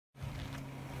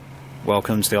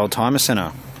Welcome to the Oldtimer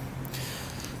Centre.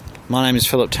 My name is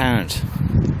Philip Tarrant,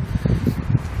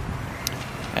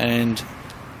 and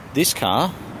this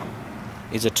car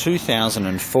is a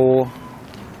 2004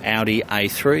 Audi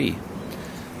A3.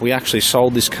 We actually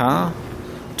sold this car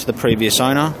to the previous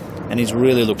owner, and he's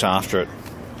really looked after it.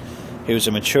 He was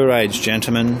a mature age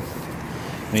gentleman,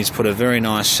 and he's put a very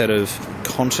nice set of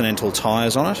Continental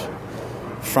tyres on it,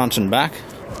 front and back.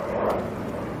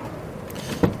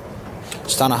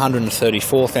 It's done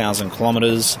 134,000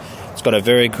 kilometres. It's got a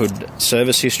very good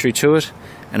service history to it,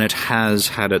 and it has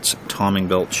had its timing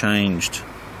belt changed.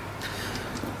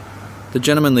 The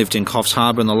gentleman lived in Coffs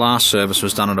Harbour, and the last service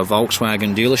was done at a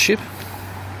Volkswagen dealership.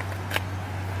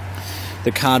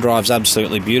 The car drives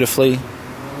absolutely beautifully.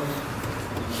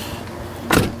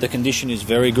 The condition is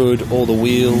very good. All the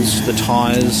wheels, the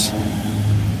tyres,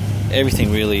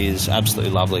 everything really is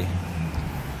absolutely lovely.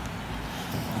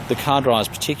 The car drives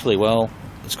particularly well.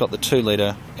 It's got the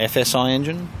 2-litre FSI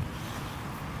engine,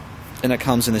 and it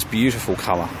comes in this beautiful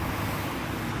colour.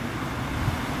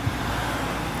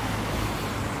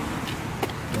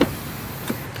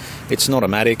 It's an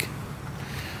automatic.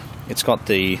 It's got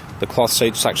the cloth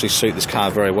seats actually suit this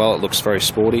car very well. It looks very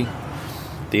sporty.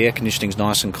 The air conditioning's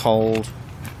nice and cold.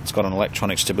 It's got an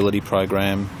electronic stability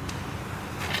program,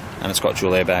 and it's got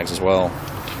dual airbags as well.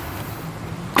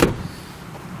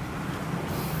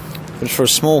 But for a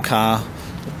small car,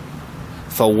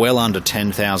 for well under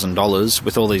 $10,000,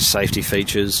 with all these safety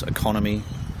features, economy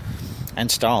and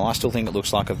style, I still think it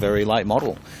looks like a very late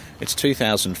model. It's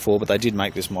 2004, but they did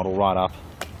make this model right up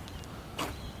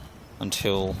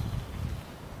until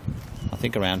I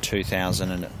think around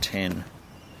 2010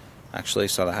 actually,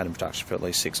 so they had in production for at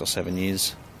least 6 or 7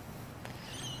 years,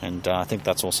 and I think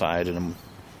that's also aided in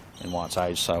why it's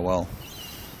aged so well.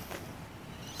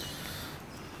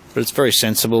 But it's very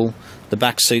sensible. The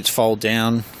back seats fold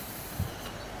down.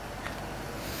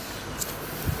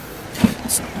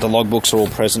 The logbooks are all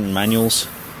present in manuals.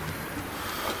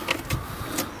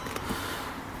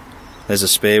 There's a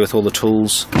spare with all the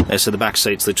tools. So the back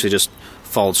seats literally just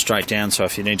fold straight down, so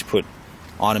if you need to put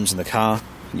items in the car,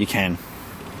 you can.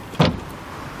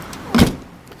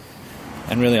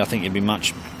 And really, I think you'd be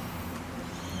much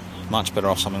better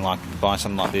off buy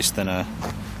something like this than a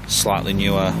slightly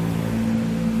newer,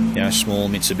 small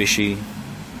Mitsubishi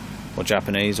or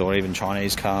Japanese or even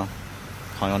Chinese car,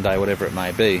 Hyundai, whatever it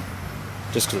may be.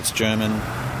 Just because it's German,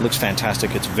 it looks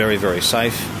fantastic, it's very, very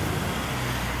safe,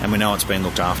 and we know it's been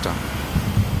looked after.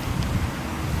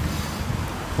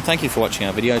 Well, thank you for watching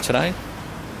our video today.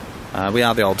 We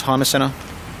are the Oldtimer Centre.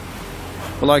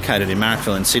 We're located in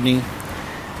Marrickville in Sydney,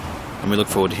 and we look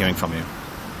forward to hearing from you.